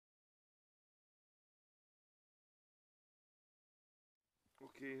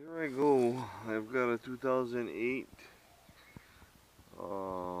Okay, here I go. I've got a 2008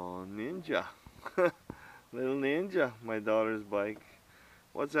 Ninja. Little Ninja, my daughter's bike.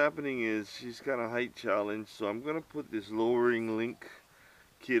 What's happening is she's got a height challenge, so I'm going to put this lowering link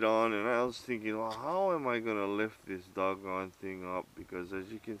kit on, and I was thinking, well, how am I going to lift this doggone thing up? Because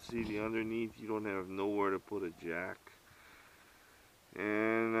as you can see, the underneath, you don't have nowhere to put a jack.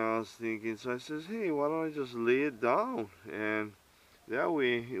 And I was thinking, so I says, hey, why don't I just lay it down? And that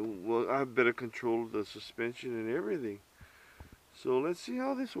way, I have better control of the suspension and everything. So let's see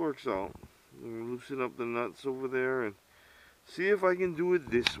how this works out. Loosen up the nuts over there and see if I can do it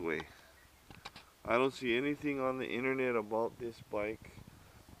this way. I don't see anything on the internet about this bike.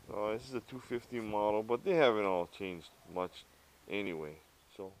 This is a 250 model, but they haven't all changed much anyway.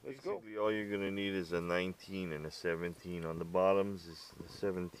 So let's go. All you're going to need is a 19 and a 17. On the bottoms is the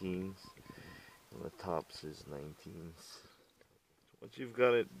 17s, and the tops is 19s. Once you've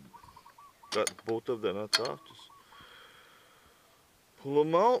got both of the nuts off, just pull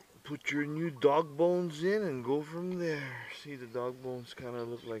them out, put your new dog bones in, and go from there. See, the dog bones kind of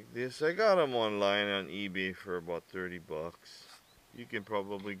look like this. I got them online on eBay for about 30 bucks. You can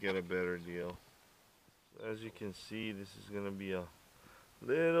probably get a better deal. As you can see, this is going to be a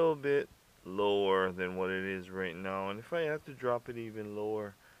little bit lower than what it is right now, and if I have to drop it even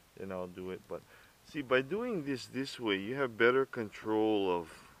lower, then I'll do it. But see, by doing this way, you have better control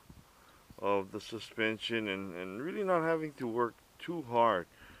of the suspension and really not having to work too hard.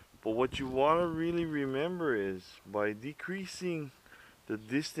 But what you want to really remember is by decreasing the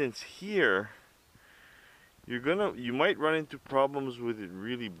distance here, you might run into problems with it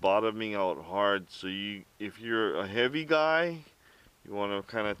really bottoming out hard. So if you're a heavy guy, you want to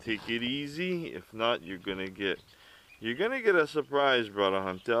kind of take it easy. If not, you're gonna get a surprise, brother.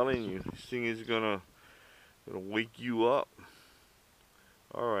 I'm telling you, this thing is gonna wake you up.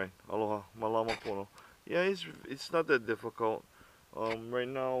 All right, aloha, malama pono. Yeah, it's not that difficult. Right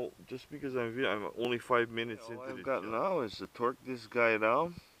now, just because I'm only 5 minutes into this. All I've got now is to torque this guy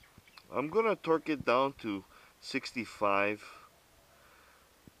down. I'm gonna torque it down to 65.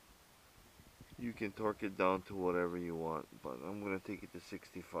 You can torque it down to whatever you want, but I'm gonna take it to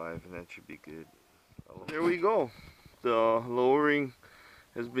 65, and that should be good. There we go. The lowering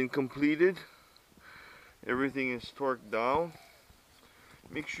has been completed. Everything is torqued down.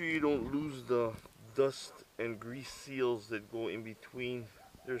 Make sure you don't lose the dust and grease seals that go in between.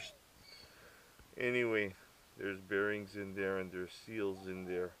 There's bearings in there and there's seals in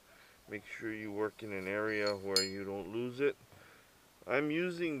there. Make sure you work in an area where you don't lose it. I'm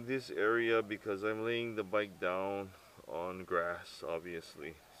using this area because I'm laying the bike down on grass,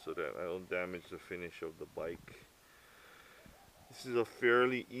 obviously, so that I don't damage the finish of the bike. This is a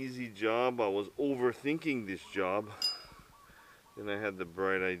fairly easy job. I was overthinking this job. Then I had the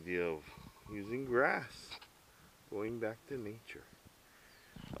bright idea of using grass, going back to nature.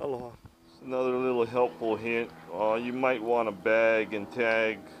 Aloha. Another little helpful hint. You might want to bag and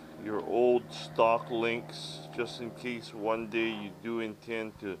tag your old stock links just in case one day you do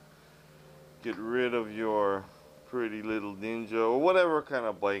intend to get rid of your pretty little Ninja or whatever kind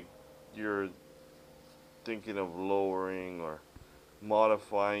of bike you're thinking of lowering or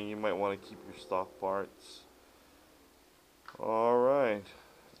modifying. You might want to keep your stock parts. Alright,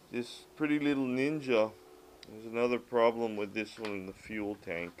 this pretty little Ninja, there's another problem with this one in the fuel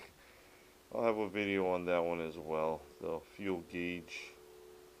tank. I'll have a video on that one as well. The fuel gauge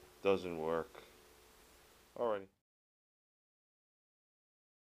doesn't work. Alrighty.